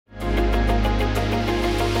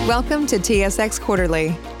Welcome to TSX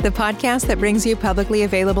Quarterly, the podcast that brings you publicly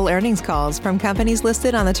available earnings calls from companies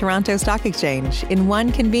listed on the Toronto Stock Exchange in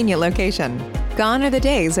one convenient location. Gone are the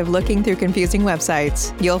days of looking through confusing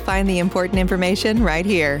websites. You'll find the important information right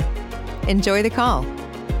here. Enjoy the call.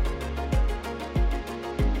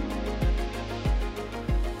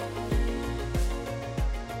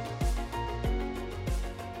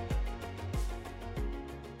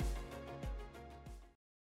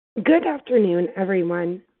 Good afternoon,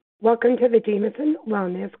 everyone. Welcome to the Jamieson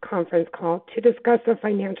Wellness Conference Call to discuss the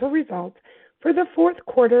financial results for the fourth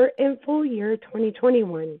quarter and full year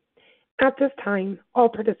 2021. At this time, all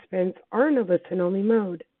participants are in a listen-only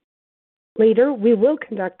mode. Later, we will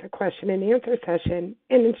conduct a question and answer session,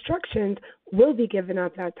 and instructions will be given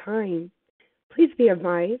at that time. Please be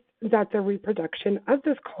advised that the reproduction of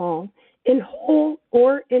this call, in whole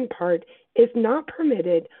or in part, is not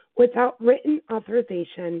permitted without written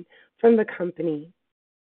authorization from the company.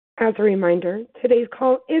 As a reminder, today's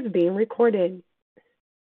call is being recorded.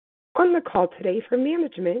 On the call today for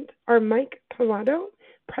management are Mike Pilato,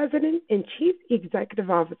 President and Chief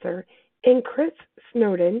Executive Officer, and Chris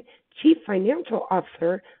Snowden, Chief Financial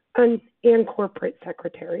Officer and Corporate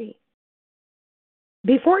Secretary.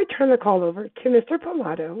 Before I turn the call over to Mr.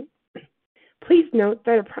 Pilato, please note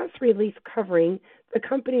that a press release covering the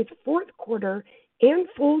company's fourth quarter and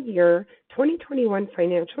full year 2021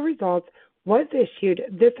 financial results was issued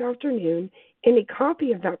this afternoon, and a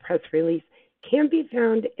copy of that press release can be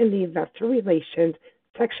found in the Investor Relations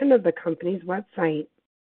section of the company's website.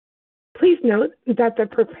 Please note that the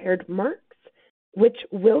prepared remarks, which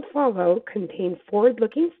will follow, contain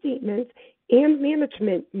forward-looking statements, and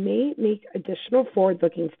management may make additional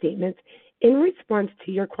forward-looking statements in response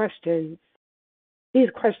to your questions. These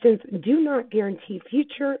questions do not guarantee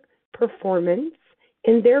future performance,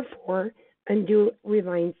 and therefore undue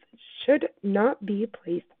reliance should not be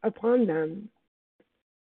placed upon them.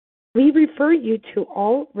 We refer you to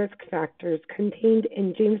all risk factors contained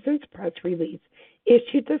in Jamieson's press release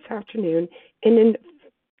issued this afternoon and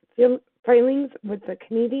in filings with the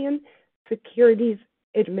Canadian Securities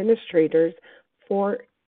Administrators for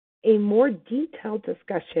a more detailed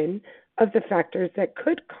discussion of the factors that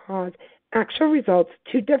could cause actual results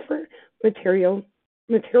to differ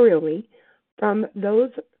materially from those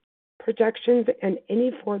projections and any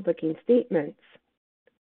forward-looking statements.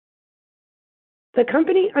 The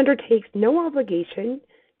company undertakes no obligation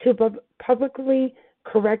to publicly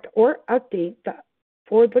correct or update the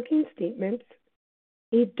forward-looking statements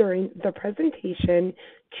made during the presentation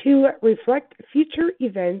to reflect future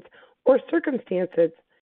events or circumstances,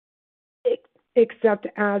 except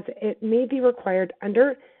as it may be required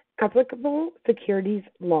under applicable securities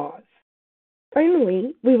laws.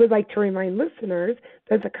 Finally, we would like to remind listeners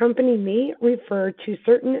that the company may refer to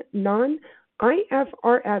certain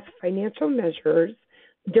non-IFRS financial measures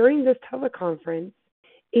during this teleconference.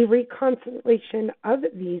 A reconciliation of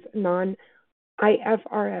these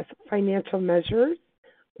non-IFRS financial measures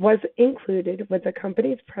was included with the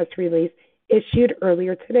company's press release issued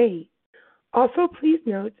earlier today. Also, please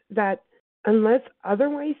note that unless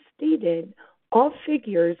otherwise stated, all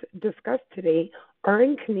figures discussed today are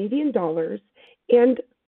in Canadian dollars and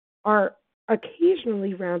are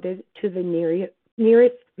occasionally rounded to the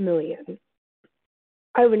nearest million.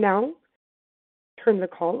 I will now turn the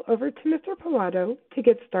call over to Mr. Pilato to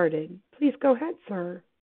get started. Please go ahead, sir.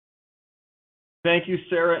 Thank you,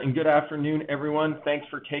 Sarah, and good afternoon, everyone. Thanks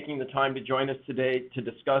for taking the time to join us today to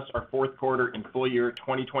discuss our fourth quarter and full year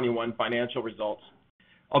 2021 financial results.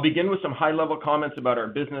 I'll begin with some high-level comments about our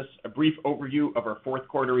business, a brief overview of our fourth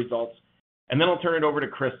quarter results, and then I'll turn it over to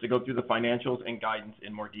Chris to go through the financials and guidance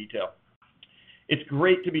in more detail. It's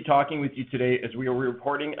great to be talking with you today as we are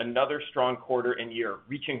reporting another strong quarter and year,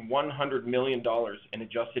 reaching $100 million in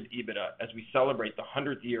adjusted EBITDA as we celebrate the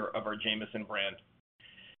 100th year of our Jamieson brand.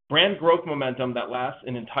 Brand growth momentum that lasts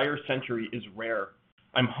an entire century is rare.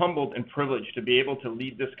 I'm humbled and privileged to be able to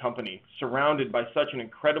lead this company, surrounded by such an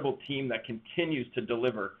incredible team that continues to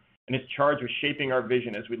deliver and is charged with shaping our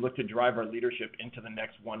vision as we look to drive our leadership into the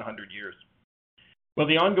next 100 years. While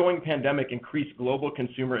the ongoing pandemic increased global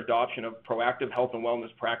consumer adoption of proactive health and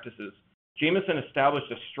wellness practices, Jamieson established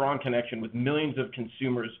a strong connection with millions of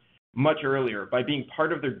consumers much earlier by being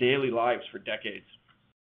part of their daily lives for decades.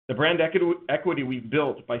 The brand equity we've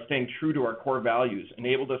built by staying true to our core values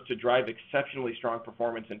enabled us to drive exceptionally strong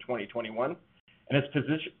performance in 2021 and has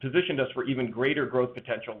positioned us for even greater growth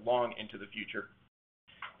potential long into the future.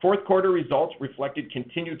 Fourth quarter results reflected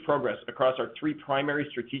continued progress across our three primary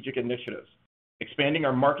strategic initiatives: expanding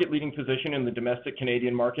our market-leading position in the domestic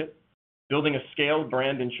Canadian market, building a scaled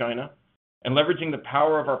brand in China, and leveraging the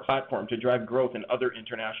power of our platform to drive growth in other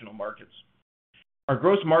international markets. Our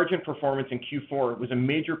gross margin performance in Q4 was a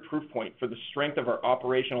major proof point for the strength of our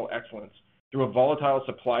operational excellence through a volatile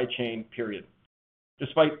supply chain period.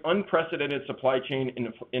 Despite unprecedented supply chain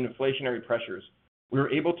and inflationary pressures, we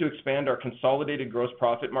were able to expand our consolidated gross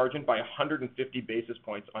profit margin by 150 basis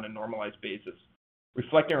points on a normalized basis,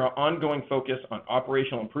 reflecting our ongoing focus on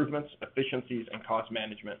operational improvements, efficiencies, and cost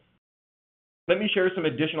management. Let me share some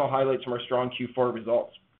additional highlights from our strong Q4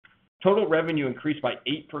 results. Total revenue increased by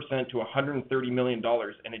 8% to $130 million,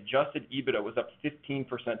 and adjusted EBITDA was up 15%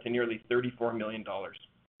 to nearly $34 million.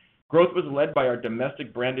 Growth was led by our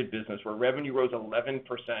domestic branded business, where revenue rose 11%,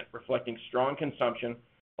 reflecting strong consumption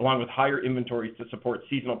along with higher inventories to support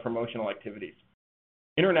seasonal promotional activities.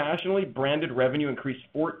 Internationally, branded revenue increased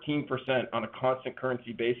 14% on a constant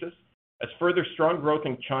currency basis, as further strong growth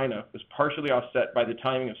in China was partially offset by the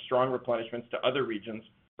timing of strong replenishments to other regions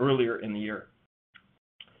earlier in the year.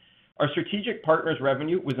 Our strategic partners'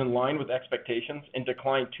 revenue was in line with expectations and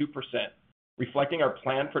declined 2%, reflecting our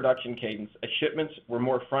planned production cadence as shipments were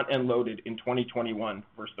more front-end loaded in 2021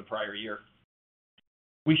 versus the prior year.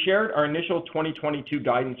 We shared our initial 2022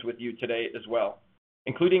 guidance with you today as well,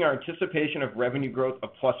 including our anticipation of revenue growth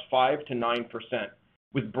of +5% to 9%,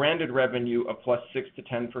 with branded revenue of +6% to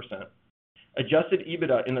 10%. Adjusted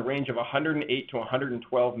EBITDA in the range of $108 to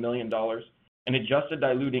 $112 million, and adjusted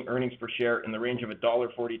diluted earnings per share in the range of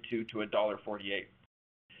 $1.42 to $1.48.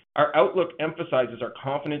 Our outlook emphasizes our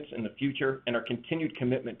confidence in the future and our continued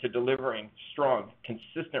commitment to delivering strong,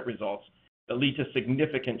 consistent results that lead to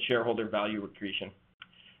significant shareholder value accretion.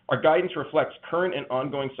 Our guidance reflects current and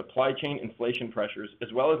ongoing supply chain inflation pressures,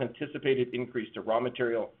 as well as anticipated increase to raw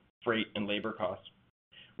material, freight, and labor costs.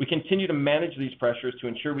 We continue to manage these pressures to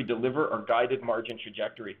ensure we deliver our guided margin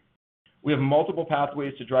trajectory. We have multiple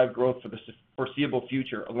pathways to drive growth for the foreseeable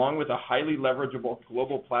future, along with a highly leverageable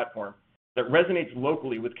global platform that resonates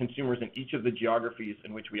locally with consumers in each of the geographies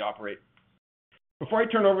in which we operate. Before I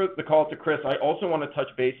turn over the call to Chris, I also want to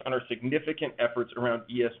touch base on our significant efforts around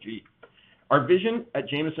ESG. Our vision at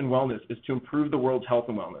Jamieson Wellness is to improve the world's health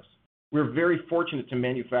and wellness. We're very fortunate to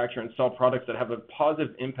manufacture and sell products that have a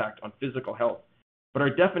positive impact on physical health, but our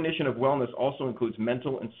definition of wellness also includes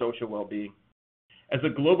mental and social well-being. As a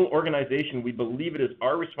global organization, we believe it is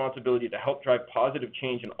our responsibility to help drive positive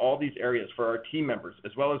change in all these areas for our team members,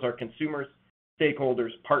 as well as our consumers,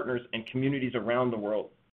 stakeholders, partners, and communities around the world.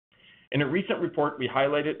 In a recent report, we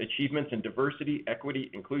highlighted achievements in diversity, equity,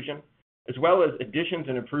 inclusion, as well as additions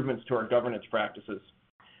and improvements to our governance practices.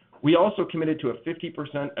 We also committed to a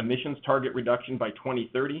 50% emissions target reduction by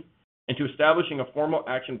 2030 and to establishing a formal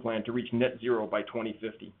action plan to reach net zero by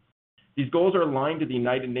 2050. These goals are aligned to the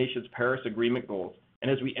United Nations Paris Agreement goals,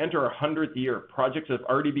 and as we enter our 100th year, projects have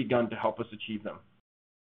already begun to help us achieve them.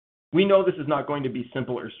 We know this is not going to be a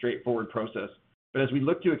simple or straightforward process, but as we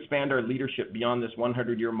look to expand our leadership beyond this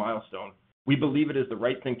 100-year milestone, we believe it is the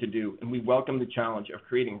right thing to do, and we welcome the challenge of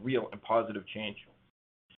creating real and positive change.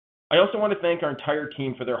 I also want to thank our entire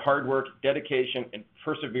team for their hard work, dedication, and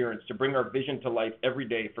perseverance to bring our vision to life every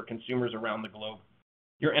day for consumers around the globe.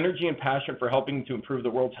 Your energy and passion for helping to improve the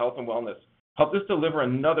world's health and wellness helped us deliver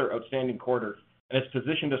another outstanding quarter and has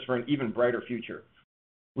positioned us for an even brighter future.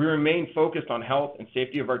 We remain focused on health and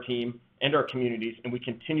safety of our team and our communities, and we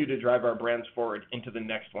continue to drive our brands forward into the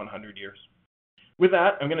next 100 years. With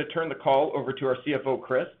that, I'm going to turn the call over to our CFO,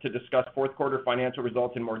 Chris, to discuss fourth quarter financial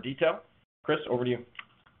results in more detail. Chris, over to you.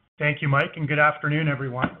 Thank you, Mike, and good afternoon,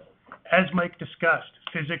 everyone. As Mike discussed,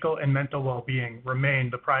 physical and mental well-being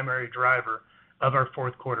remain the primary driver of our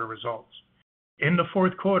fourth quarter results. In the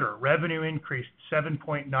fourth quarter, revenue increased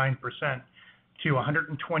 7.9% to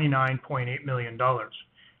 $129.8 million,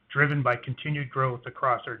 driven by continued growth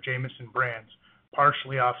across our Jamieson brands,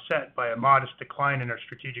 partially offset by a modest decline in our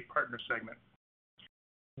strategic partner segment.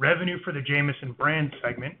 Revenue for the Jamieson brand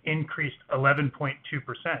segment increased 11.2%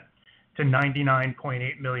 to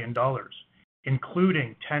 $99.8 million,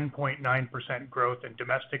 including 10.9% growth in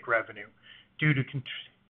domestic revenue due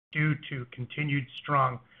to continued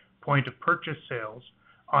strong point of purchase sales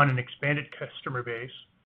on an expanded customer base,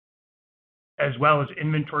 as well as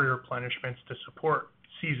inventory replenishments to support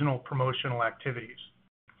seasonal promotional activities.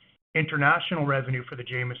 International revenue for the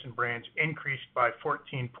Jamieson brands increased by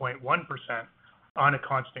 14.1% on a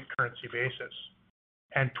constant currency basis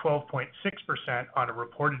and 12.6% on a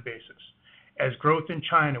reported basis, as growth in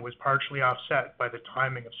China was partially offset by the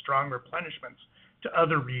timing of strong replenishments to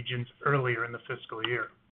other regions earlier in the fiscal year.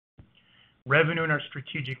 Revenue in our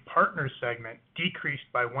strategic partners segment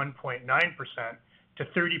decreased by 1.9% to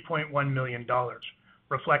 $30.1 million,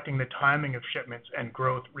 reflecting the timing of shipments and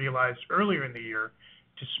growth realized earlier in the year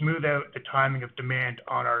to smooth out the timing of demand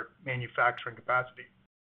on our manufacturing capacity.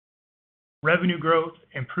 Revenue growth,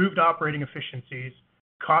 improved operating efficiencies,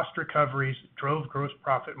 cost recoveries drove gross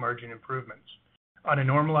profit margin improvements. On a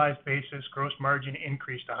normalized basis, gross margin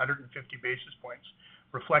increased 150 basis points,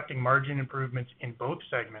 reflecting margin improvements in both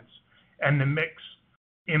segments and the mix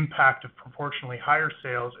impact of proportionally higher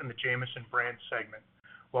sales in the Jamieson brand segment,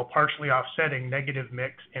 while partially offsetting negative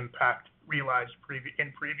mix impact realized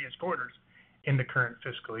in previous quarters in the current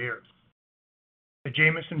fiscal year. The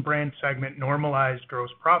Jamieson brand segment normalized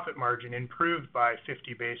gross profit margin improved by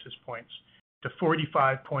 50 basis points to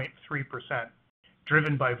 45.3%,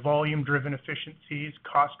 driven by volume-driven efficiencies,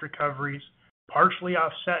 cost recoveries, partially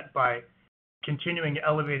offset by continuing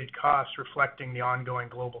elevated costs reflecting the ongoing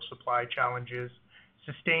global supply challenges,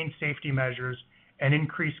 sustained safety measures, and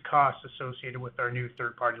increased costs associated with our new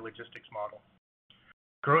third-party logistics model.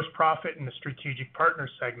 Gross profit in the strategic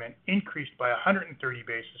partners segment increased by 130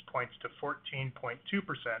 basis points to 14.2%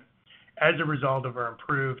 as a result of our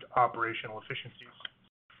improved operational efficiencies.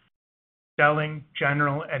 Selling,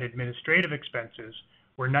 general, and administrative expenses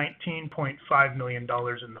were $19.5 million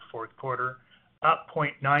in the fourth quarter, up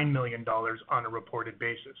 $0.9 million on a reported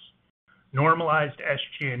basis. Normalized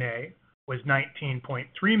SG&A was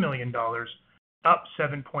 $19.3 million, up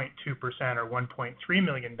 7.2% or $1.3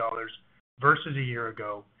 million versus a year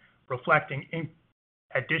ago, reflecting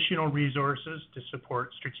additional resources to support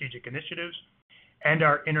strategic initiatives and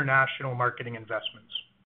our international marketing investments.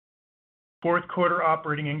 Fourth quarter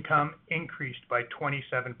operating income increased by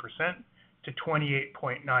 27% to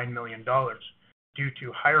 $28.9 million due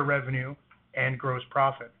to higher revenue and gross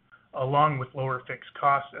profit, along with lower fixed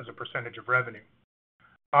costs as a percentage of revenue.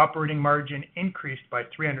 Operating margin increased by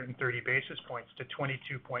 330 basis points to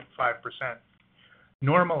 22.5%.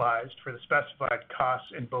 Normalized for the specified costs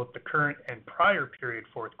in both the current and prior period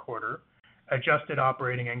fourth quarter, adjusted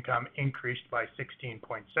operating income increased by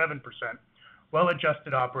 16.7%, while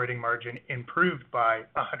adjusted operating margin improved by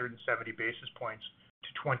 170 basis points to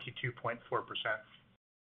 22.4%.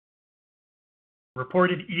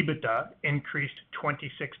 Reported EBITDA increased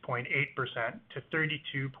 26.8% to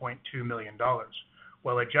 $32.2 million,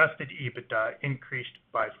 while adjusted EBITDA increased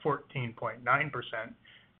by 14.9%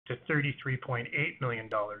 to $33.8 million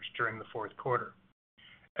during the fourth quarter.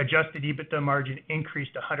 Adjusted EBITDA margin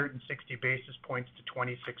increased 160 basis points to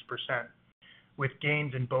 26%, with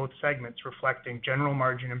gains in both segments reflecting general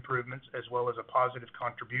margin improvements as well as a positive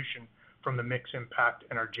contribution from the mix impact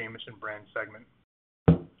in our Jamieson brand segment.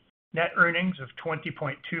 Net earnings of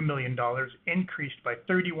 $20.2 million increased by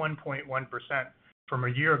 31.1% from a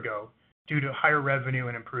year ago due to higher revenue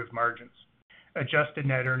and improved margins. Adjusted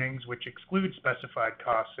net earnings, which exclude specified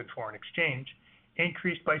costs and foreign exchange,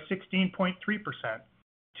 increased by 16.3%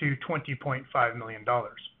 to $20.5 million.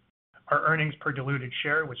 Our earnings per diluted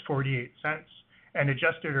share was 48 cents, and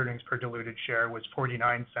adjusted earnings per diluted share was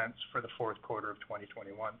 49 cents for the fourth quarter of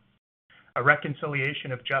 2021. A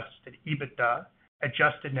reconciliation of adjusted EBITDA,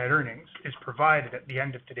 adjusted net earnings is provided at the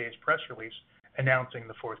end of today's press release announcing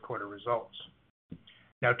the fourth quarter results.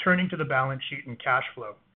 Now turning to the balance sheet and cash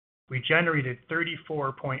flow. We generated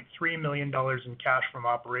 $34.3 million in cash from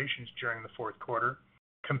operations during the fourth quarter,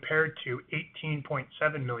 compared to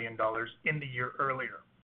 $18.7 million in the year earlier.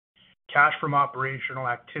 Cash from operational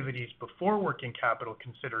activities before working capital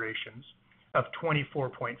considerations of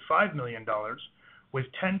 $24.5 million was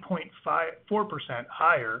 10.4%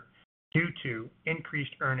 higher due to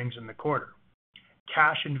increased earnings in the quarter.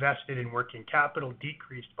 Cash invested in working capital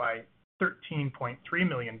decreased by $13.3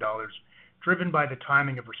 million, driven by the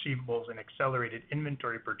timing of receivables and accelerated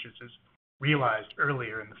inventory purchases realized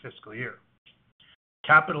earlier in the fiscal year.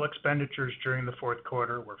 Capital expenditures during the fourth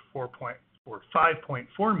quarter were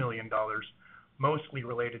 $5.4 million, mostly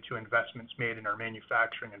related to investments made in our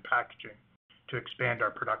manufacturing and packaging to expand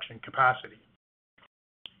our production capacity.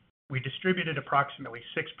 We distributed approximately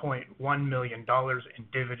 $6.1 million in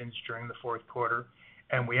dividends during the fourth quarter,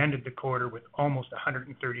 and we ended the quarter with almost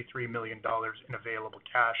 $133 million in available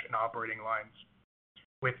cash and operating lines,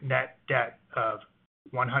 with net debt of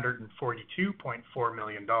 $142.4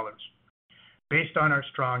 million. Based on our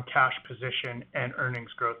strong cash position and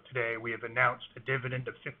earnings growth today, we have announced a dividend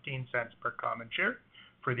of 15 cents per common share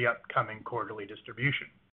for the upcoming quarterly distribution.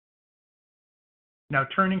 Now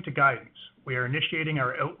turning to guidance, we are initiating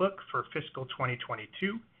our outlook for fiscal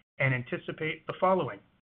 2022 and anticipate the following.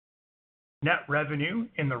 Net revenue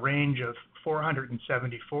in the range of $474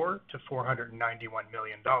 to $491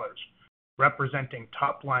 million, representing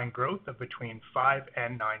top-line growth of between 5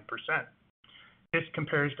 and 9%. This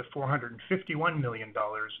compares to $451 million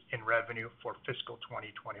in revenue for fiscal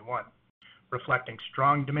 2021, reflecting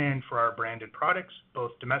strong demand for our branded products,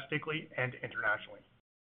 both domestically and internationally.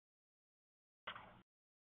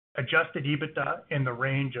 Adjusted EBITDA in the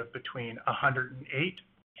range of between $108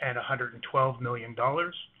 and $112 million,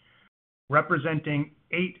 representing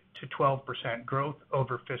 8 to 12% growth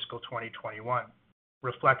over fiscal 2021,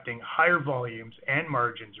 reflecting higher volumes and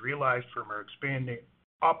margins realized from our expanding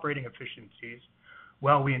operating efficiencies,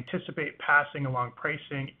 while we anticipate passing along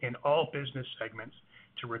pricing in all business segments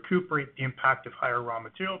to recuperate the impact of higher raw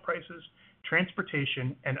material prices,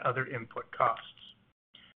 transportation, and other input costs.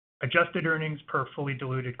 Adjusted earnings per fully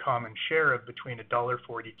diluted common share of between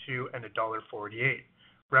 $1.42 and $1.48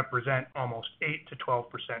 represent almost 8 to 12%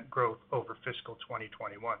 growth over fiscal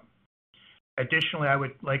 2021. Additionally, I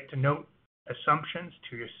would like to note assumptions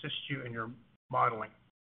to assist you in your modeling.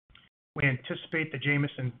 We anticipate the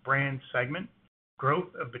Jamieson brand segment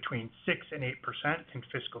growth of between 6 and 8% in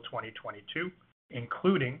fiscal 2022,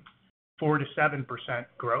 including 4 to 7%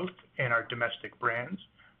 growth in our domestic brands,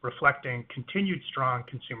 reflecting continued strong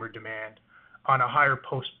consumer demand on a higher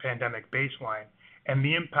post-pandemic baseline and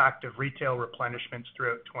the impact of retail replenishments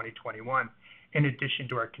throughout 2021, in addition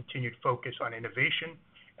to our continued focus on innovation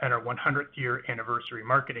and our 100th year anniversary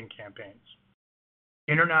marketing campaigns.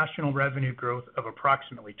 International revenue growth of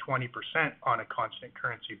approximately 20% on a constant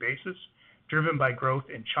currency basis, driven by growth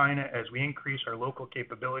in China as we increase our local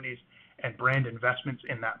capabilities and brand investments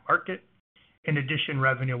in that market. In addition,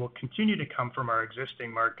 revenue will continue to come from our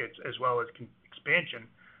existing markets as well as expansion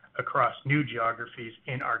across new geographies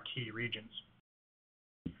in our key regions.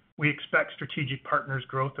 We expect strategic partners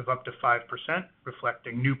growth of up to 5%,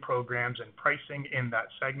 reflecting new programs and pricing in that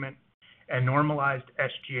segment, and normalized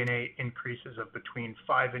SG&A increases of between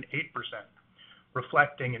 5 and 8%,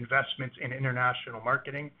 reflecting investments in international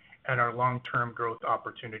marketing and our long-term growth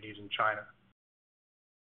opportunities in China.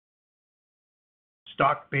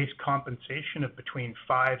 Stock-based compensation of between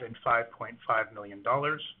 $5 and $5.5 million.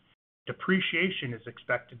 Depreciation is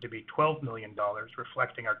expected to be $12 million,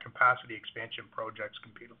 reflecting our capacity expansion projects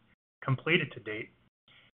completed to date,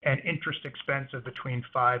 and interest expense of between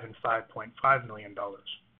 $5 and $5.5 million.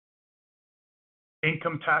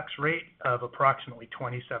 Income tax rate of approximately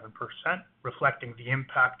 27%, reflecting the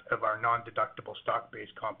impact of our non-deductible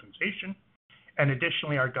stock-based compensation. And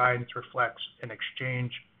additionally, our guidance reflects an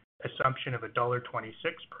exchange assumption of $1.26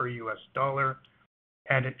 per US dollar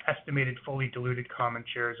and an estimated fully diluted common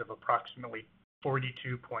shares of approximately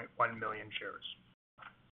 42.1 million shares.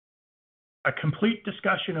 A complete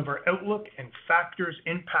discussion of our outlook and factors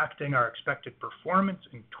impacting our expected performance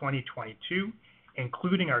in 2022,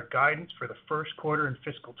 including our guidance for the first quarter in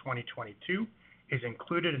fiscal 2022, is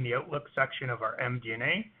included in the Outlook section of our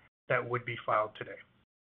MD&A that would be filed today.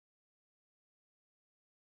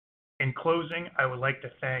 In closing, I would like to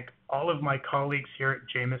thank all of my colleagues here at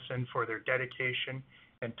Jamieson for their dedication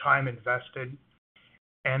and time invested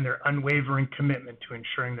and their unwavering commitment to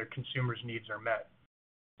ensuring their consumers' needs are met.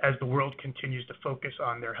 As the world continues to focus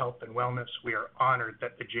on their health and wellness, we are honored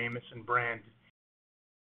that the Jamieson brand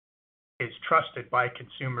is trusted by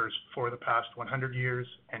consumers for the past 100 years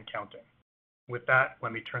and counting. With that,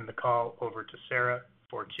 let me turn the call over to Sarah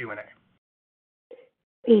for Q&A.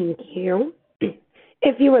 Thank you.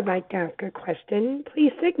 If you would like to ask a question,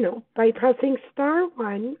 please signal by pressing star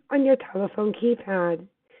 1 on your telephone keypad.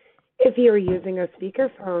 If you are using a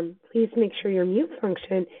speakerphone, please make sure your mute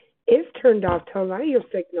function is turned off to allow your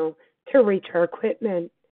signal to reach our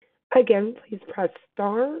equipment. Again, please press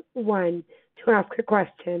star 1 to ask a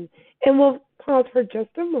question, and we'll pause for just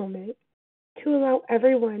a moment to allow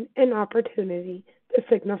everyone an opportunity to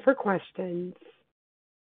signal for questions.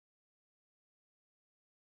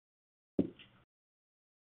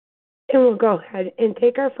 And we'll go ahead and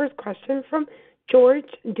take our first question from George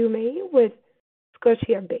Doumet with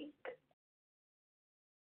Scotiabank.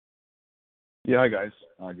 Yeah, hi guys.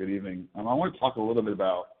 Good evening. I want to talk a little bit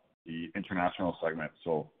about the international segment.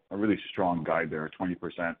 So a really strong guide there,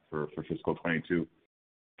 20% for fiscal 22.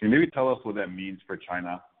 Can you maybe tell us what that means for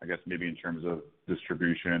China? I guess maybe in terms of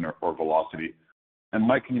distribution or velocity. And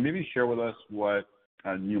Mike, can you maybe share with us what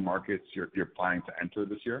new markets you're planning to enter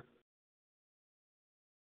this year?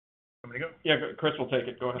 Want me to go? Yeah, Chris will take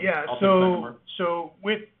it. Go ahead. Yeah. So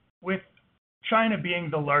with China being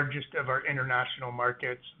the largest of our international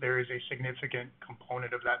markets, there is a significant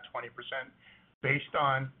component of that 20% based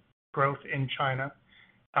on growth in China.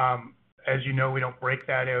 As you know, we don't break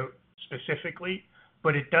that out specifically,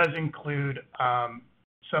 but it does include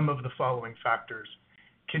some of the following factors: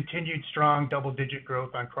 continued strong double-digit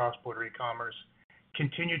growth on cross-border e-commerce,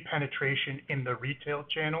 continued penetration in the retail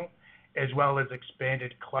channel, as well as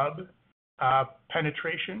expanded club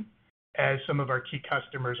penetration, as some of our key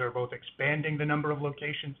customers are both expanding the number of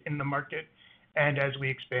locations in the market and as we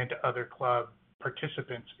expand to other club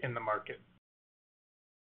participants in the market.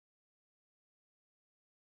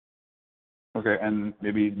 Okay, and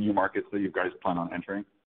maybe new markets that you guys plan on entering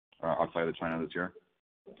outside of China this year?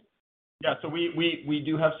 Yeah, so we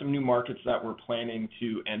do have some new markets that we're planning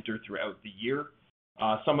to enter throughout the year.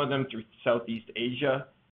 Some of them through Southeast Asia,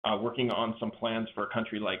 working on some plans for a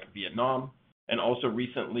country like Vietnam, and also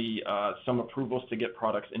recently some approvals to get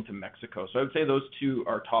products into Mexico. So I would say those two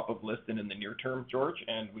are top of list and in the near term, George,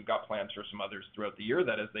 and we've got plans for some others throughout the year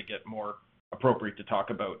that as they get more appropriate to talk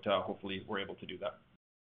about, hopefully we're able to do that.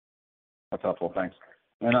 That's helpful, thanks.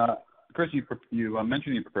 And Chris, you mentioned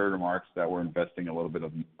in your prepared remarks that we're investing a little bit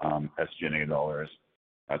of SG&A dollars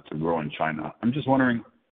to grow in China. I'm just wondering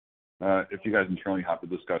if you guys internally have the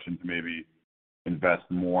discussion to maybe invest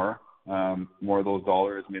more of those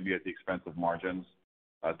dollars, maybe at the expense of margins,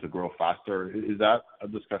 to grow faster. Is that a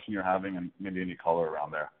discussion you're having, and maybe any color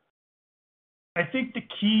around there? I think the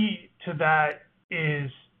key to that is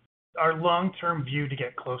our long-term view to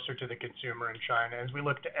get closer to the consumer in China as we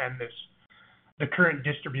look to end the current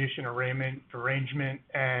distribution arrangement,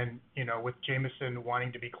 and with Jamieson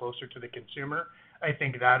wanting to be closer to the consumer, I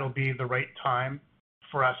think that'll be the right time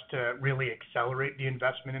for us to really accelerate the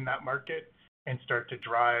investment in that market and start to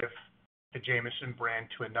drive the Jamieson brand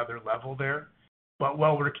to another level there. But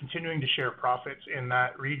while we're continuing to share profits in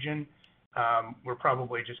that region, we're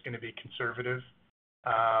probably just going to be conservative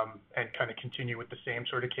and kind of continue with the same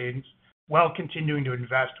sort of cadence while continuing to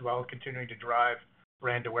invest, while continuing to drive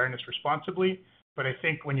brand awareness responsibly. But I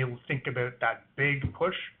think when you think about that big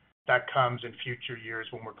push, that comes in future years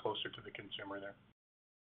when we're closer to the consumer there.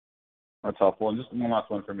 That's helpful. And just one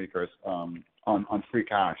last one for me, Chris. On free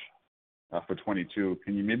cash for 22,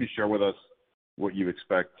 can you maybe share with us what you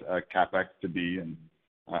expect CapEx to be? And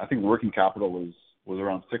I think working capital was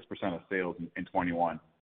around 6% of sales in 21.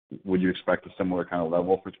 Would you expect a similar kind of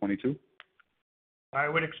level for 22? I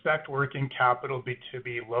would expect working capital to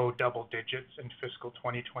be low double digits in fiscal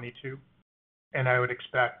 2022. And I would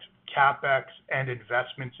expect CapEx and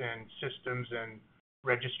investments in systems and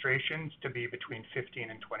registrations to be between $15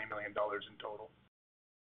 and $20 million in total.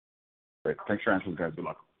 Great. Thanks for answering, guys. Good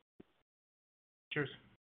luck. Cheers.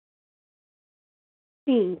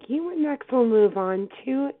 Thank you. Next, we'll move on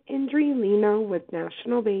to Endri Leno with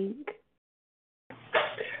National Bank.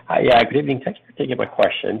 Hi, good evening. Thank you for taking my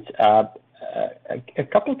questions. A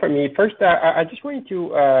couple for me. First, I just wanted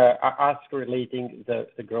to ask relating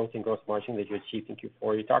the growth in gross margin that you achieved in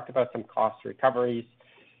Q4. You talked about some cost recoveries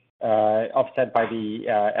offset by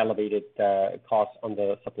the elevated costs on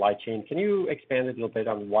the supply chain. Can you expand a little bit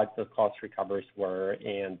on what the cost recoveries were,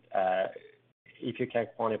 and if you can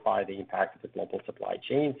quantify the impact of the global supply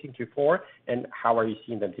chains in Q4, and how are you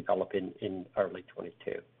seeing them develop in early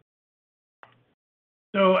 22?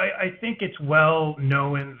 So I think it's well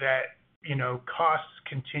known that costs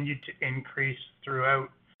continued to increase throughout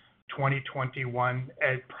 2021,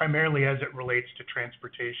 primarily as it relates to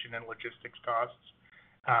transportation and logistics costs.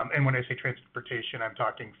 And when I say transportation, I'm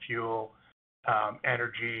talking fuel,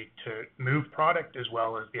 energy to move product, as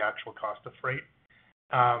well as the actual cost of freight.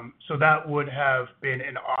 So that would have been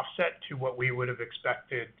an offset to what we would have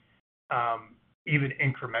expected, even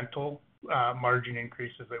incremental margin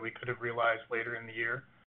increases that we could have realized later in the year.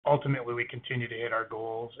 Ultimately, we continue to hit our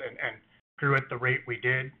goals and grew at the rate we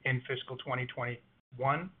did in fiscal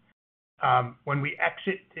 2021. When we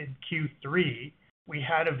exited Q3, we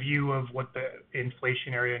had a view of what the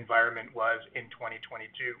inflationary environment was in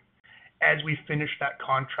 2022. As we finished that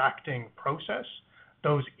contracting process,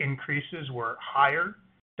 those increases were higher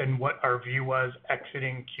than what our view was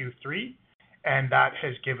exiting Q3, and that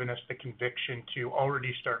has given us the conviction to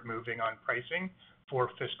already start moving on pricing for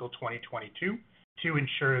fiscal 2022 to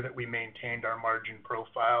ensure that we maintained our margin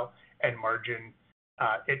profile and margin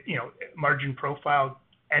profile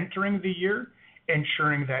entering the year,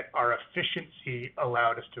 ensuring that our efficiency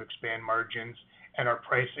allowed us to expand margins and our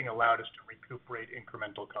pricing allowed us to recuperate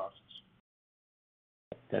incremental costs.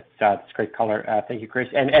 That's great color. Thank you, Chris.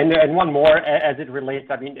 And one more as it relates,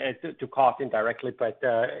 to cost indirectly, but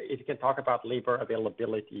if you can talk about labor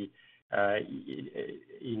availability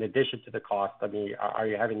in addition to the cost. Are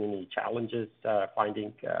you having any challenges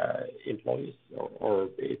finding employees, or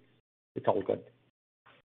it's all good?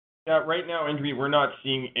 Yeah, right now, Andrew, we're not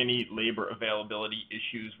seeing any labor availability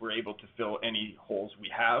issues. We're able to fill any holes we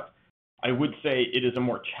have. I would say it is a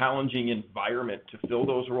more challenging environment to fill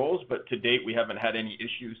those roles, but to date, we haven't had any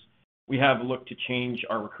issues. We have looked to change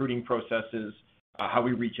our recruiting processes, how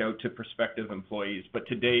we reach out to prospective employees, but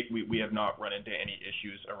to date, we have not run into any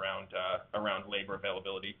issues around labor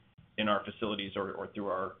availability in our facilities or through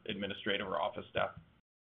our administrative or office staff.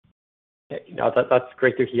 No, that's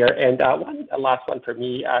great to hear. And one last one for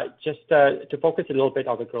me, just to focus a little bit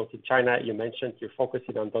on the growth in China. You mentioned you're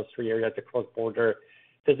focusing on those three areas: the cross-border,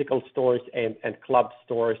 physical stores, and club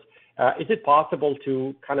stores. Is it possible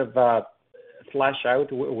to kind of flesh out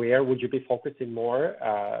where would you be focusing more,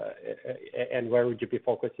 and where would you be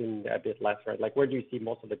focusing a bit less? Right, like where do you see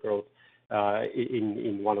most of the growth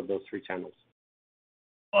in one of those three channels?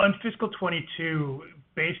 Well, in fiscal 22,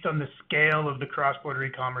 based on the scale of the cross-border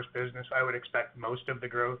e-commerce business, I would expect most of the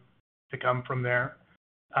growth to come from there.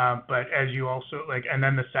 But as you also and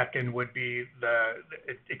then the second would be the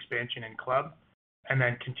expansion in club, and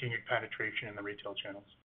then continued penetration in the retail channels.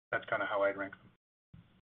 That's kind of how I'd rank them.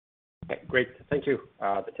 Okay, great. Thank you.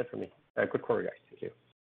 That's it for me. Good quarter, guys. Thank you.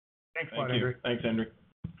 Thanks a lot, Andrew. Thanks, Andrew.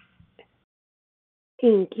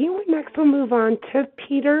 Thank you. Next, we'll move on to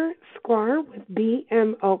Peter Sklar with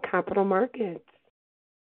BMO Capital Markets.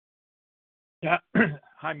 Yeah.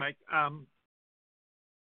 Hi, Mike. I'm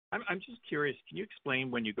just curious. Can you explain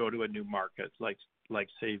when you go to a new market, like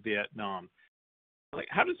say Vietnam, like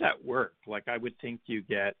how does that work? Like I would think you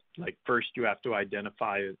get first you have to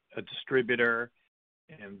identify a distributor,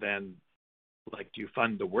 and then do you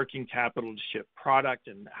fund the working capital to ship product,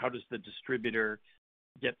 and how does the distributor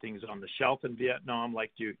get things on the shelf in Vietnam?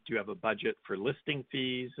 Like do you have a budget for listing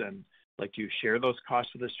fees, and do you share those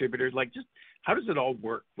costs with distributors? Just how does it all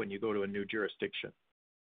work when you go to a new jurisdiction?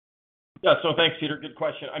 Yeah, so thanks, Peter. Good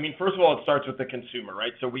question. I mean, first of all, it starts with the consumer,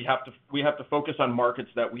 right? So we have to focus on markets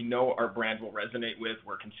that we know our brand will resonate with,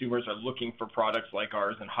 where consumers are looking for products like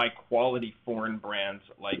ours and high quality foreign brands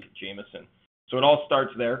like Jamieson. So it all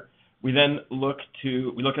starts there. We then look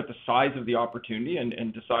at the size of the opportunity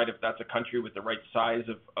and decide if that's a country with the right size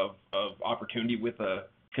of opportunity with a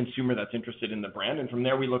consumer that's interested in the brand. And from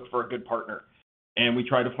there, we look for a good partner. And we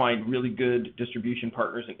try to find really good distribution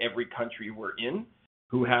partners in every country we're in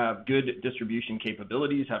who have good distribution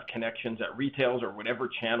capabilities, have connections at retails or whatever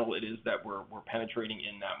channel it is that we're penetrating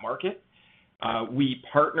in that market. We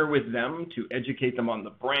partner with them to educate them on the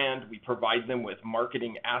brand. We provide them with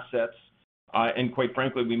marketing assets. And quite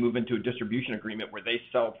frankly, we move into a distribution agreement where they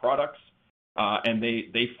sell products and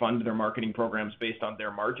they fund their marketing programs based on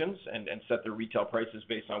their margins and set their retail prices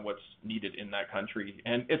based on what's needed in that country.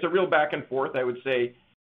 And it's a real back and forth. I would say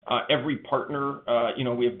every partner,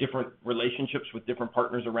 we have different relationships with different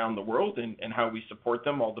partners around the world, and how we support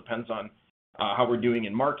them all depends on how we're doing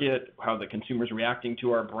in market, how the consumer's reacting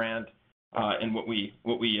to our brand, and what we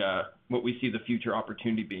see the future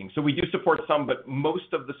opportunity being. So we do support some, but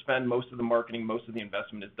most of the spend, most of the marketing, most of the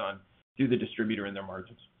investment is done through the distributor and their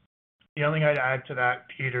margins. The only thing I'd add to that,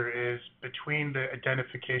 Peter, is between the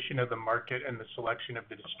identification of the market and the selection of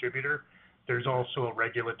the distributor, there's also a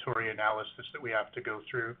regulatory analysis that we have to go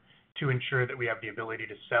through to ensure that we have the ability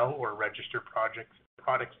to sell or register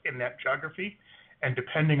products in that geography. And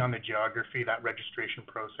depending on the geography, that registration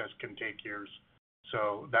process can take years.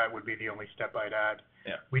 So that would be the only step I'd add.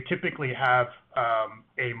 Yeah. We typically have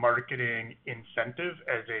a marketing incentive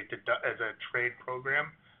as a trade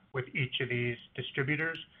program with each of these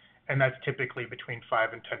distributors, and that's typically between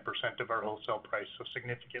 5 and 10% of our wholesale price, so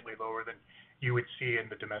significantly lower than you would see in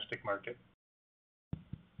the domestic market.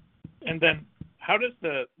 And then how does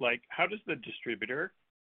the distributor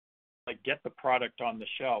get the product on the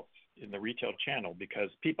shelf in the retail channel? Because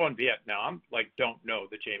people in Vietnam don't know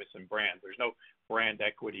the Jamieson brand. There's no brand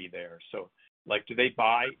equity there. So do they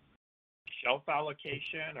buy shelf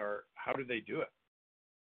allocation, or how do they do it?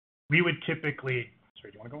 We would typically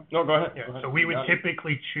sorry, do you want to go on? No, go ahead. Yeah. Go ahead. So we would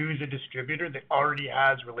typically choose a distributor that already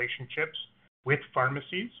has relationships with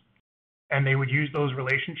pharmacies, and they would use those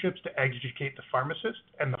relationships to educate the pharmacist,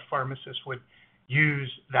 and the pharmacist would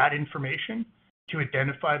use that information to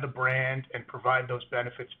identify the brand and provide those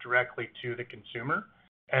benefits directly to the consumer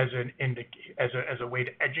as a way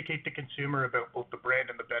to educate the consumer about both the brand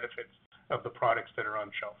and the benefits of the products that are on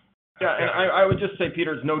shelf. Yeah, and I would just say,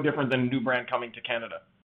 Peter, it's no different than a new brand coming to Canada,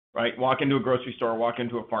 right? Walk into a grocery store, walk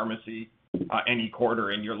into a pharmacy any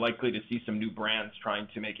quarter, and you're likely to see some new brands trying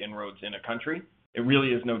to make inroads in a country. It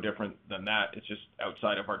really is no different than that. It's just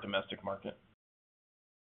outside of our domestic market.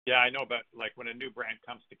 Yeah, I know, but when a new brand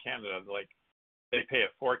comes to Canada, they pay a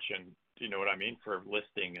fortune, do you know what I mean, for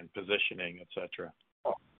listing and positioning, et cetera.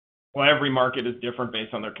 Well, every market is different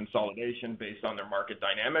based on their consolidation, based on their market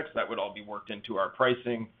dynamics. That would all be worked into our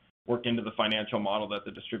pricing, worked into the financial model that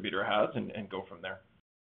the distributor has, and go from there.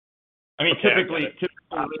 I mean, Okay,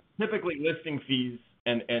 typically listing fees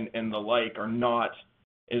and the like are not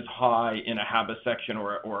as high in a HABA section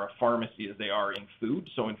or a pharmacy as they are in food.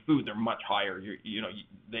 So in food, they're much higher.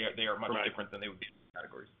 They are much different than they would be in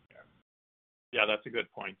categories. Yeah, that's a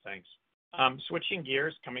good point. Thanks. Switching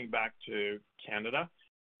gears, coming back to Canada,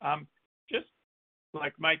 just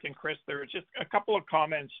like Mike and Chris, there were just a couple of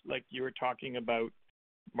comments, like you were talking about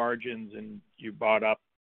margins and you brought up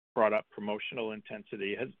promotional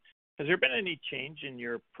intensity. Has there been any change in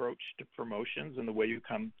your approach to promotions and the way you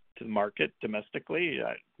come to the market domestically?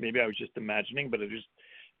 Maybe I was just imagining, but I was just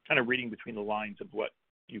kind of reading between the lines of what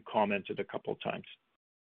you commented a couple of times.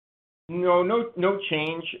 No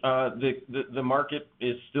change. The market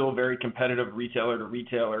is still very competitive, retailer to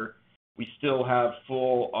retailer. We still have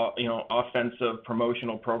full, offensive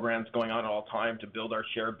promotional programs going on at all time to build our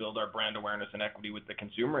share, build our brand awareness and equity with the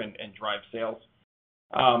consumer, and drive sales.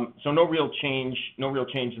 So no real change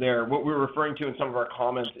there. What we're referring to in some of our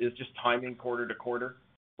comments is just timing quarter to quarter,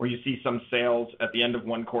 where you see some sales at the end of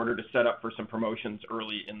one quarter to set up for some promotions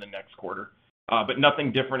early in the next quarter. But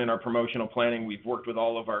nothing different in our promotional planning. We've worked with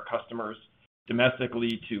all of our customers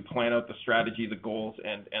domestically to plan out the strategy, the goals,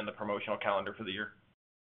 and the promotional calendar for the year.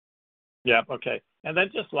 Yeah, okay. And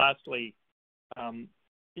then just lastly, a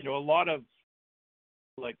lot of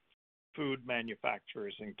like food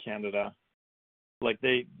manufacturers in Canada, like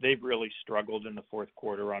they've really struggled in the fourth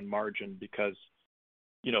quarter on margin because,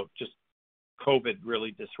 just COVID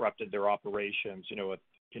really disrupted their operations, with,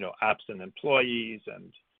 absent employees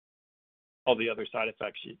and all the other side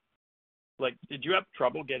effects. Like, did you have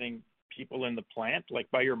trouble getting people in the plant? Like,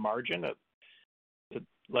 by your margin, it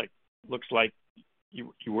looks like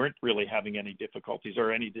you weren't really having any difficulties,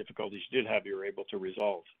 or any difficulties you did have, you were able to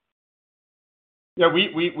resolve. Yeah,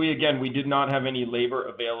 we did not have any labor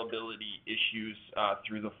availability issues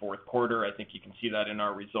through the fourth quarter. I think you can see that in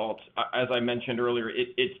our results. As I mentioned earlier,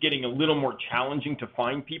 it's getting a little more challenging to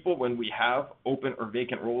find people when we have open or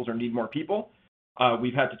vacant roles or need more people.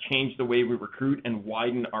 We've had to change the way we recruit and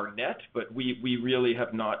widen our net, but we really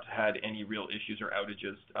have not had any real issues or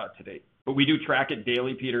outages to date. But we do track it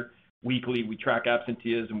daily, Peter, weekly. We track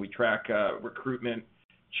absenteeism, we track recruitment,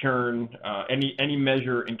 churn, any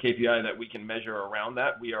measure in KPI that we can measure around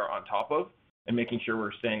that, we are on top of and making sure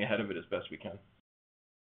we're staying ahead of it as best we can.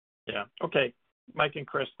 Yeah. Okay. Mike and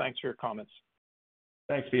Chris, thanks for your comments.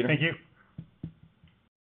 Thanks, Peter. Thank you.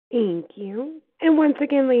 Thank you. And once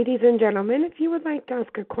again, ladies and gentlemen, if you would like to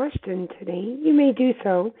ask a question today, you may do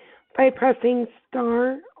so by pressing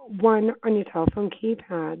 *1 on your telephone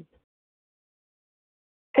keypad.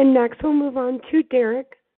 And next we'll move on to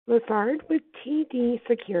Derek Lessard with TD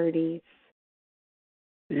Securities.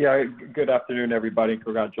 Yeah, good afternoon, everybody.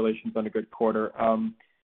 Congratulations on a good quarter.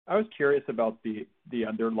 I was curious about the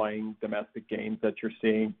underlying domestic gains that you're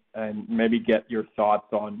seeing, and maybe get your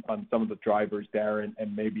thoughts on some of the drivers there,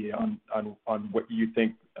 and maybe on what you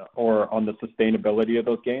think, or on the sustainability of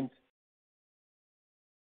those gains.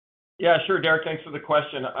 Yeah, sure, Derek. Thanks for the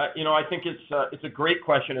question. I think it's a great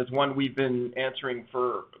question. It's one we've been answering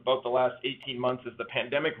for about the last 18 months, as the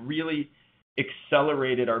pandemic really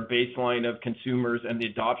accelerated our baseline of consumers and the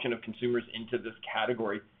adoption of consumers into this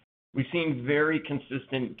category. We've seen very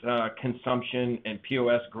consistent consumption and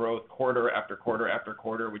POS growth quarter after quarter after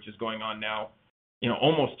quarter, which is going on now,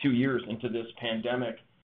 almost 2 years into this pandemic.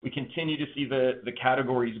 We continue to see the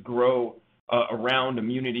categories grow around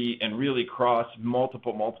immunity and really cross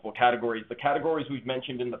multiple categories. The categories we've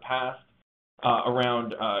mentioned in the past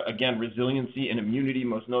around, again, resiliency and immunity,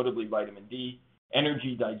 most notably vitamin D,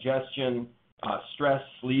 energy, digestion, stress,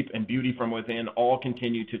 sleep, and beauty from within, all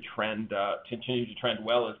continue to trend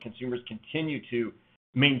well as consumers continue to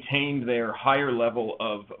maintain their higher level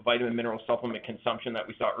of vitamin mineral supplement consumption that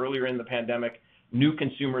we saw earlier in the pandemic. New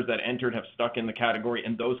consumers that entered have stuck in the category,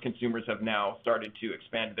 and those consumers have now started to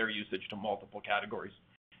expand their usage to multiple categories.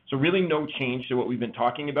 So really no change to what we've been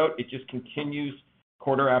talking about. It just continues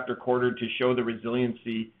quarter after quarter to show the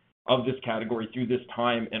resiliency of this category through this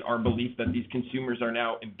time, and our belief that these consumers are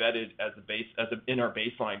now embedded in our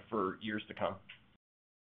baseline for years to come.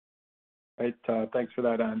 Right. Thanks for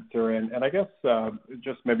that answer. And I guess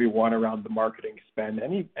just maybe one around the marketing spend.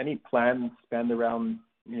 Any planned spend around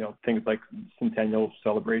things like centennial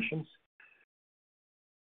celebrations?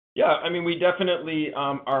 Yeah, we definitely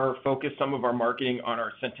are focused some of our marketing on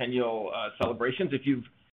our centennial celebrations. If you've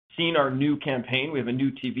seen our new campaign, we have a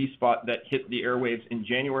new TV spot that hit the airwaves in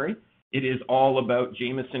January. It is all about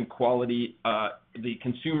Jamieson quality, the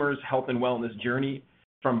consumer's health and wellness journey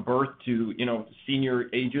from birth to senior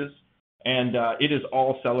ages, and it is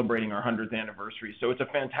all celebrating our 100th anniversary. So it's a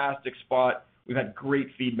fantastic spot. We've had great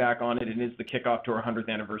feedback on it, and it's the kickoff to our 100th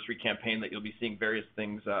anniversary campaign that you'll be seeing various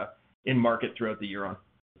things in market throughout the year on.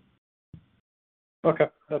 Okay,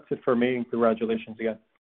 that's it for me. Congratulations again.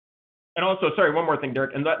 And also, sorry, one more thing,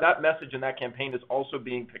 Derek, and that message and that campaign is also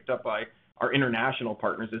being picked up by our international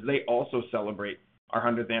partners as they also celebrate our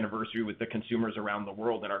 100th anniversary with the consumers around the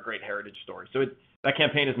world and our great heritage story. So that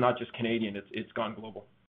campaign is not just Canadian, it's gone global.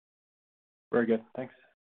 Very good. Thanks.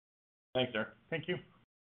 Thanks, Darren. Thank you.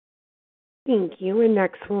 Thank you. And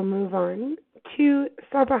next we'll move on to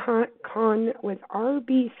Sabahat Khan with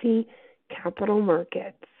RBC Capital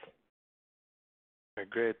Markets. Okay,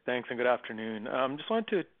 great. Thanks, and good afternoon. Just wanted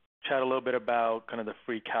to chat a little bit about kind of the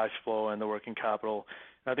free cash flow and the working capital.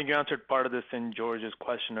 I think you answered part of this in George's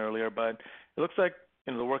question earlier, but it looks like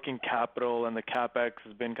the working capital and the CapEx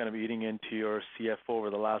has been kind of eating into your CFO over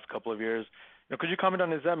the last couple of years. Could you comment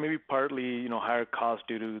on, is that maybe partly higher cost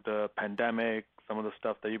due to the pandemic, some of the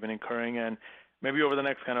stuff that you've been incurring, and maybe over the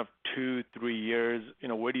next kind of 2-3 years,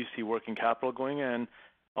 where do you see working capital going, and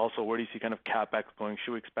also where do you see kind of CapEx going?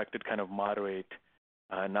 Should we expect it to kind of moderate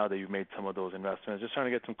now that you've made some of those investments? Just trying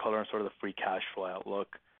to get some color on sort of the free cash flow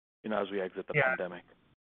outlook, as we exit the pandemic.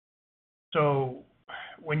 So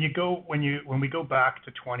when we go back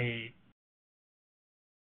to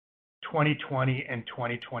 2020 and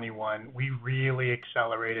 2021, we really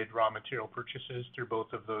accelerated raw material purchases through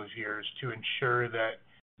both of those years to ensure that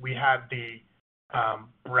we had the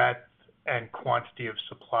breadth and quantity of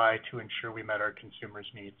supply to ensure we met our consumers'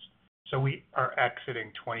 needs. So we are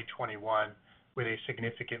exiting 2021 with a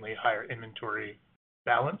significantly higher inventory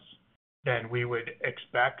balance than we would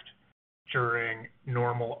expect during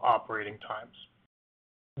normal operating times.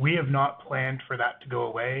 We have not planned for that to go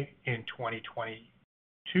away in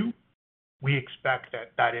 2022. We expect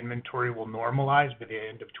that inventory will normalize by the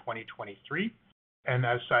end of 2023, and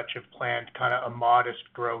as such have planned kind of a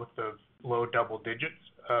modest growth of low double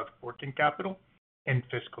digits of working capital in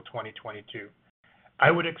fiscal 2022. I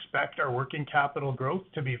would expect our working capital growth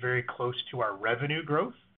to be very close to our revenue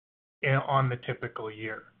growth on the typical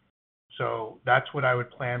year. So that's what I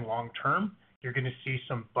would plan long term. You're going to see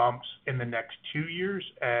some bumps in the next 2 years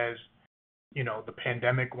as the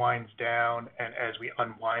pandemic winds down, and as we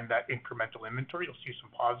unwind that incremental inventory, you'll see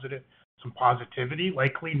some positivity,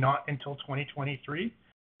 likely not until 2023,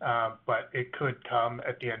 but it could come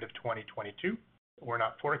at the end of 2022. We're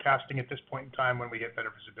not forecasting at this point in time. When we get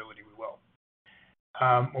better visibility, we will.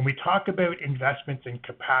 When we talk about investments in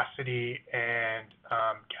capacity and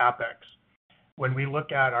CapEx, when we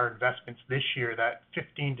look at our investments this year, that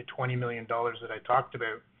 $15 to $20 million that I talked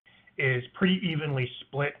about is pretty evenly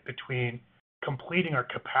split between completing our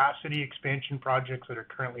capacity expansion projects that are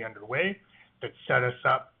currently underway that set us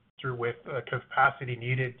up through with capacity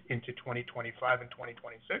needed into 2025 and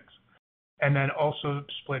 2026, and then also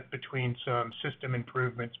split between some system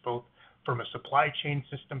improvements, both from a supply chain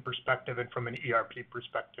system perspective and from an ERP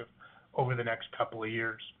perspective over the next couple of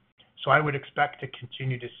years. So I would expect to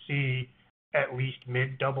continue to see at least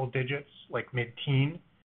mid-double digits, like mid-teen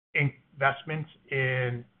investments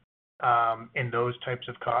in those types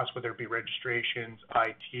of costs, whether it be registrations,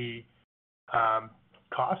 IT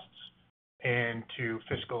costs, into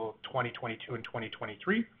fiscal 2022 and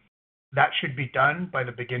 2023. That should be done by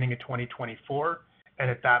the beginning of 2024, and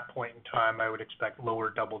at that point in time, I would expect lower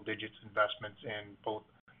double digits investments in both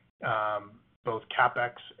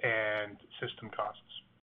CapEx and system costs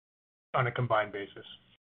on a combined basis.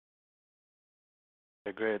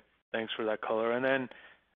 Okay, great. Thanks for that color. And then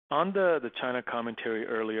on the China commentary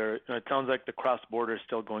earlier, it sounds like the cross-border is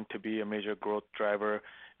still going to be a major growth driver.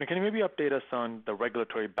 And can you maybe update us on the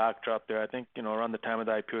regulatory backdrop there? I think, around the time of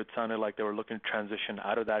the IPO, it sounded like they were looking to transition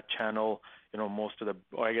out of that channel, most of the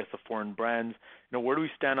foreign brands. Where do we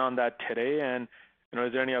stand on that today? And,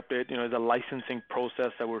 is there any update, the licensing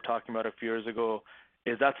process that we were talking about a few years ago,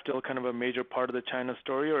 is that still kind of a major part of the China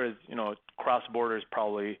story, or is, cross-border is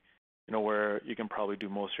probably, where you can probably do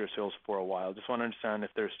most of your sales for a while? Just want to understand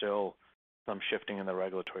if there's still some shifting in the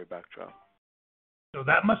regulatory backdrop. So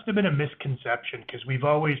that must have been a misconception, because we've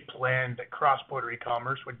always planned that cross-border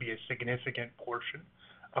e-commerce would be a significant portion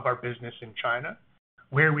of our business in China.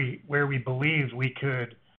 Where we believed we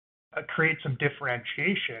could create some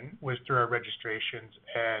differentiation was through our registrations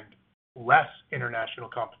and less international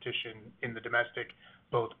competition in the domestic,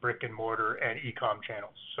 both brick and mortar and e-com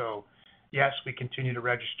channels. So yes, we continue to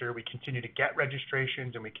register, we continue to get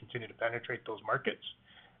registrations, and we continue to penetrate those markets.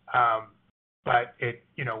 But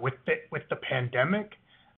with the pandemic,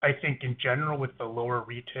 I think in general, with the lower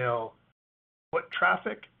retail foot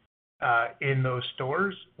traffic in those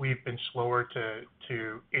stores, we've been slower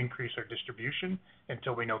to increase our distribution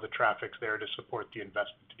until we know the traffic's there to support the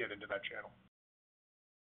investment to get into that channel.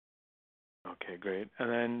 Okay, great. And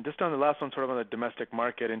then just on the last one, sort of on the domestic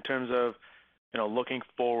market, in terms of looking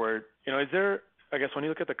forward, is there, I guess, when you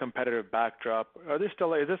look at the competitive backdrop,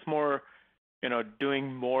 is this more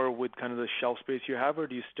doing more with kind of the shelf space you have, or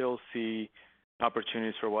do you still see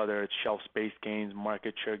opportunities for whether it's shelf space gains,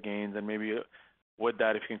 market share gains, and maybe with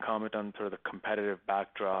that, if you can comment on sort of the competitive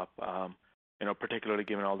backdrop, particularly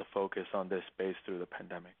given all the focus on this space through the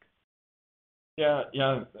pandemic? Yeah.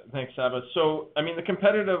 Thanks, Saba. So, the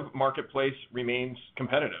competitive marketplace remains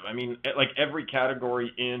competitive. Like every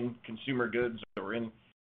category in consumer goods or in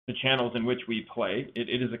the channels in which we play,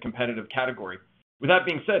 it is a competitive category. With that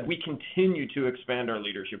being said, we continue to expand our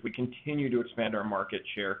leadership. We continue to expand our market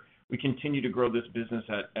share. We continue to grow this business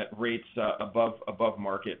at rates above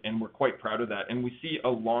market, and we're quite proud of that. And we see a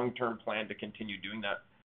long-term plan to continue doing that.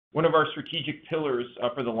 One of our strategic pillars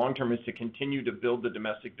for the long term is to continue to build the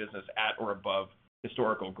domestic business at or above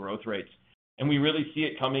historical growth rates. And we really see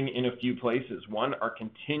it coming in a few places. One, our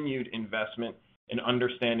continued investment and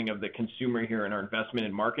understanding of the consumer here and our investment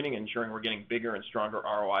in marketing, ensuring we're getting bigger and stronger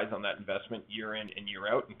ROIs on that investment year in and year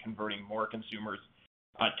out and converting more consumers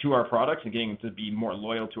to our products and getting them to be more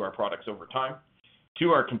loyal to our products over time.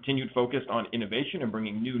 Two, our continued focus on innovation and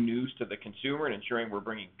bringing new news to the consumer and ensuring we're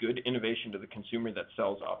bringing good innovation to the consumer that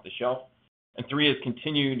sells off the shelf. And three is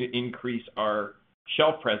continue to increase our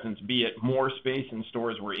shelf presence, be it more space in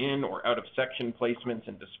stores we're in or out of section placements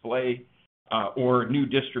and display, or new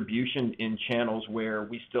distribution in channels where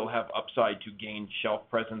we still have upside to gain shelf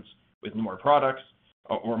presence with more products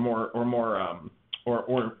or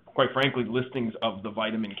quite frankly, listings of the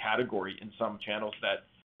vitamin category in some channels that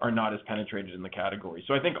are not as penetrated in the category.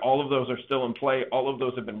 So I think all of those are still in play. All of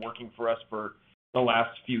those have been working for us for the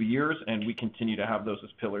last few years, and we continue to have those as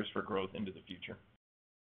pillars for growth into the future.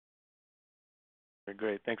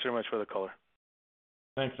 Great. Thanks very much for the color.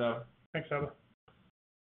 Thanks, Saba. Thanks, Saba.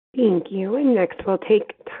 Thank you. And next we'll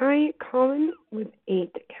take Ty Collin with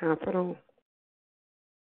 8 Capital.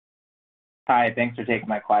 Hi, thanks for taking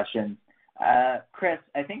my question. Chris,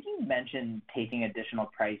 I think you mentioned taking additional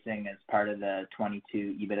pricing as part of the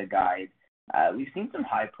 22 EBITDA guide. We've seen some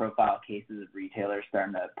high-profile cases of retailers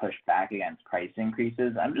starting to push back against price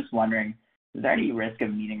increases. I'm just wondering, is there any risk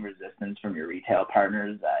of meeting resistance from your retail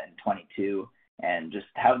partners in 22, and just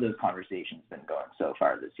how have those conversations been going so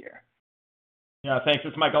far this year? Yeah, thanks.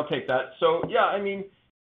 It's Mike. I'll take that. So, yeah,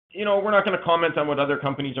 we're not going to comment on what other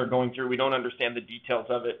companies are going through. We don't understand the details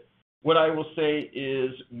of it. What I will say is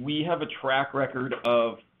we have a track record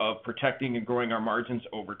of protecting and growing our margins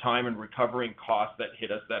over time and recovering costs that hit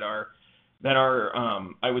us that are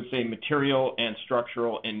I would say material and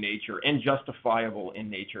structural in nature and justifiable in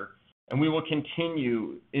nature. And we will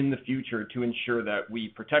continue in the future to ensure that we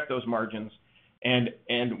protect those margins. And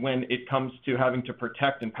when it comes to having to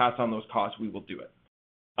protect and pass on those costs, we will do it.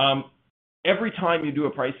 Every time you do a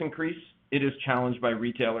price increase, it is challenged by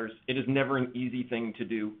retailers. It is never an easy thing to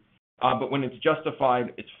do. But when it's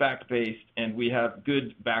justified, it's fact-based, and we have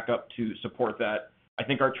good backup to support that. I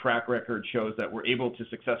think our track record shows that we're able to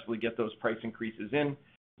successfully get those price increases in.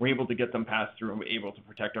 We're able to get them passed through, and we're able to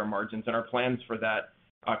protect our margins. And our plans for that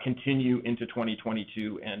continue into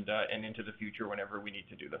 2022 and into the future whenever we need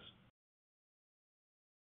to do this.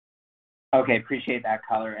 Okay, appreciate that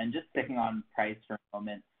color. And just sticking on price for a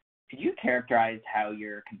moment, could you characterize how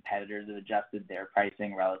your competitors have adjusted their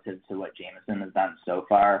pricing relative to what Jamieson has done so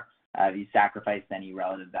far? Have you sacrificed any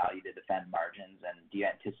relative value to defend margins, and do you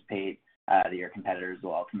anticipate that your competitors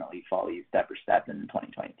will ultimately follow you step for step in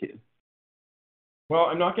 2022? Well,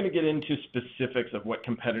 I'm not going to get into specifics of what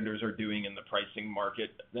competitors are doing in the pricing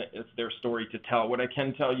market. It's their story to tell. What I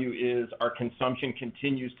can tell you is our consumption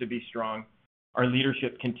continues to be strong. Our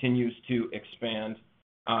leadership continues to expand,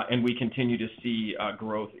 and we continue to see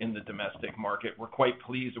growth in the domestic market. We're quite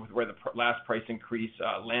pleased with where the last price increase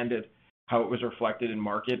landed, how it was reflected in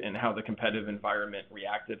market, and how the competitive environment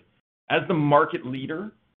reacted. As the market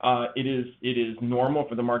leader, it is normal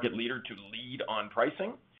for the market leader to lead on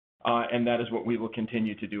pricing, and that is what we will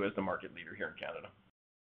continue to do as the market leader here in Canada.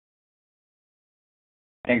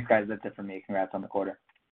 Thanks, guys. That's it for me. Congrats on the quarter.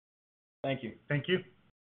 Thank you. Thank you.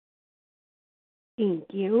 Thank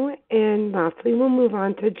you. And lastly, we'll move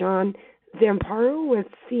on to John Zamparo with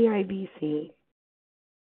CIBC.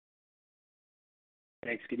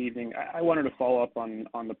 Thanks. Good evening. I wanted to follow up on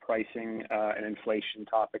the pricing and inflation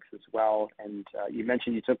topics as well. And you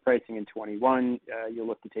mentioned you took pricing in 21. You'll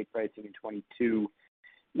look to take pricing in 22.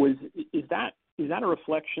 Is that a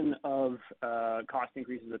reflection of cost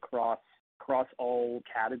increases across all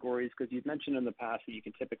categories? Because you've mentioned in the past that you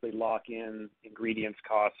can typically lock in ingredients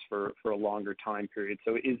costs for a longer time period.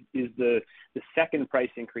 So is the second price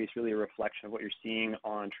increase really a reflection of what you're seeing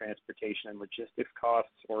on transportation and logistics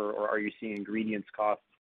costs, or are you seeing ingredients costs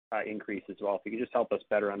increase as well? If you could just help us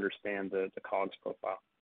better understand the COGS profile.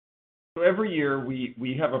 So every year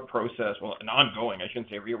we have a process, well, an ongoing, I shouldn't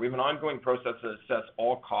say every year, we have an ongoing process to assess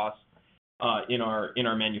all costs in our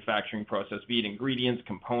manufacturing process, be it ingredients,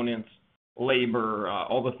 components, labor,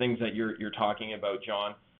 all the things that you're talking about,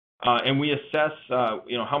 John. And we assess,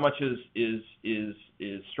 how much is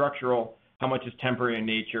structural, how much is temporary in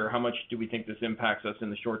nature, how much do we think this impacts us in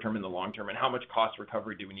the short term and the long term, and how much cost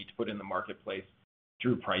recovery do we need to put in the marketplace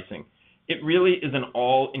through pricing. It really is an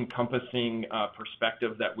all-encompassing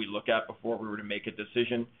perspective that we look at before we were to make a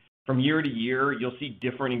decision. From year to year, you'll see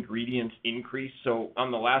different ingredients increase. So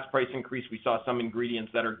on the last price increase, we saw some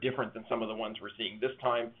ingredients that are different than some of the ones we're seeing this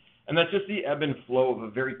time. And that's just the ebb and flow of a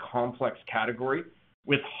very complex category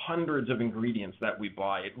with hundreds of ingredients that we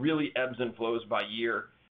buy. It really ebbs and flows by year,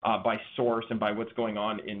 by source, and by what's going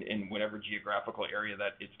on in whatever geographical area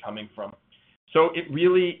that it's coming from. So it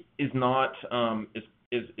really is not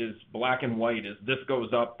is black and white, is this goes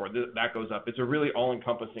up or that goes up. It's a really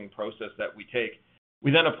all-encompassing process that we take.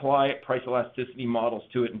 We then apply price elasticity models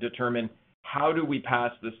to it and determine how do we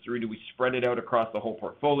pass this through? Do we spread it out across the whole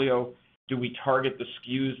portfolio? Do we target the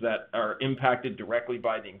SKUs that are impacted directly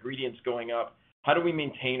by the ingredients going up? How do we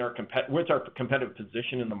maintain what's our competitive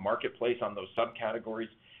position in the marketplace on those subcategories?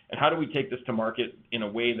 And how do we take this to market in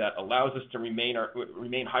a way that allows us to remain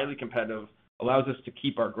highly competitive, allows us to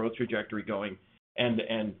keep our growth trajectory going, and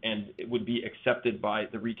it would be accepted by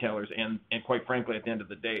the retailers and quite frankly, at the end of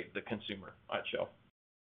the day, the consumer at shelf.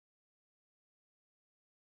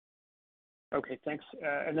 Okay, thanks.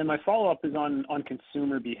 And then my follow-up is on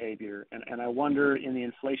consumer behavior, and I wonder, in the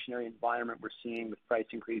inflationary environment we're seeing with price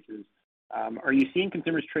increases, are you seeing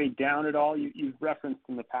consumers trade down at all? You've referenced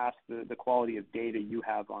in the past the quality of data you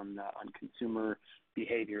have on consumer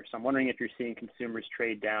behavior. So I'm wondering if you're seeing consumers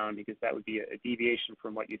trade down, because that would be a deviation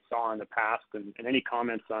from what you saw in the past. And any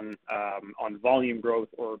comments on volume growth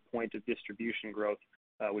or point of distribution growth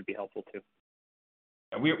would be helpful too.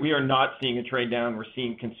 We are not seeing a trade down. We're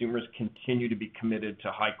seeing consumers continue to be committed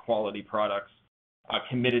to high quality products,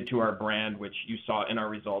 committed to our brand, which you saw in our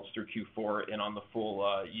results through Q4 and on the full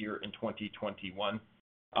year in 2021,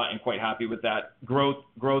 and quite happy with that. Growth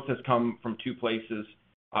has come from two places,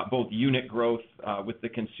 both unit growth with the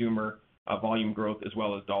consumer, volume growth, as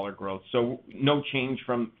well as dollar growth. So no change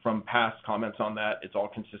from past comments on that. It's all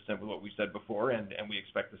consistent with what we said before, and we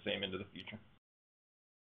expect the same into the future.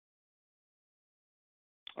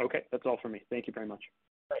 Okay, that's all for me. Thank you very much.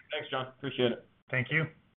 Thanks, John. Appreciate it. Thank you.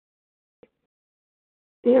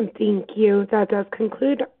 And thank you. That does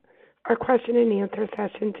conclude our question and answer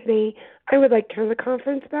session today. I would like to turn the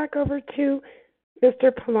conference back over to Mr.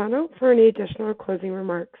 Pilano for any additional closing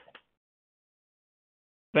remarks.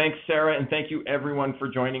 Thanks, Sarah, and thank you everyone for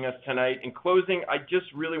joining us tonight. In closing, I just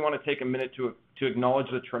really want to take a minute to acknowledge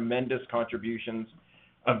the tremendous contributions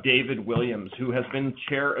of David Williams, who has been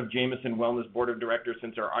chair of Jamieson Wellness Board of Directors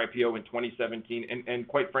since our IPO in 2017, and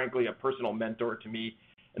quite frankly, a personal mentor to me.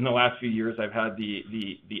 In the last few years, I've had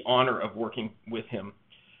the honor of working with him.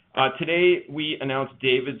 Today, we announced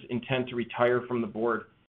David's intent to retire from the board.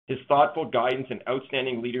 His thoughtful guidance and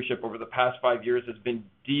outstanding leadership over the past 5 years has been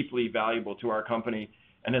deeply valuable to our company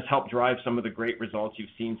and has helped drive some of the great results you've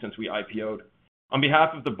seen since we IPO'd. On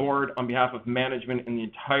behalf of the board, on behalf of management and the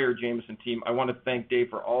entire Jamieson team, I want to thank Dave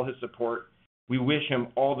for all his support. We wish him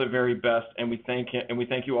all the very best, and we thank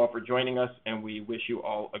you all for joining us, and we wish you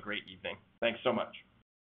all a great evening. Thanks so much.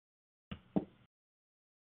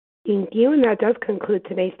 Thank you, and that does conclude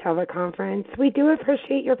today's teleconference. We do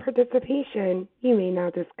appreciate your participation. You may now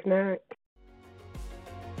disconnect.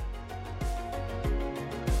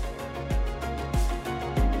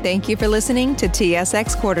 Thank you for listening to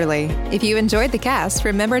TSX Quarterly. If you enjoyed the cast,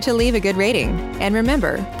 remember to leave a good rating. And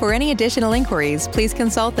remember, for any additional inquiries, please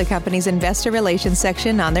consult the company's investor relations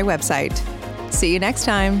section on their website. See you next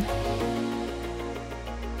time.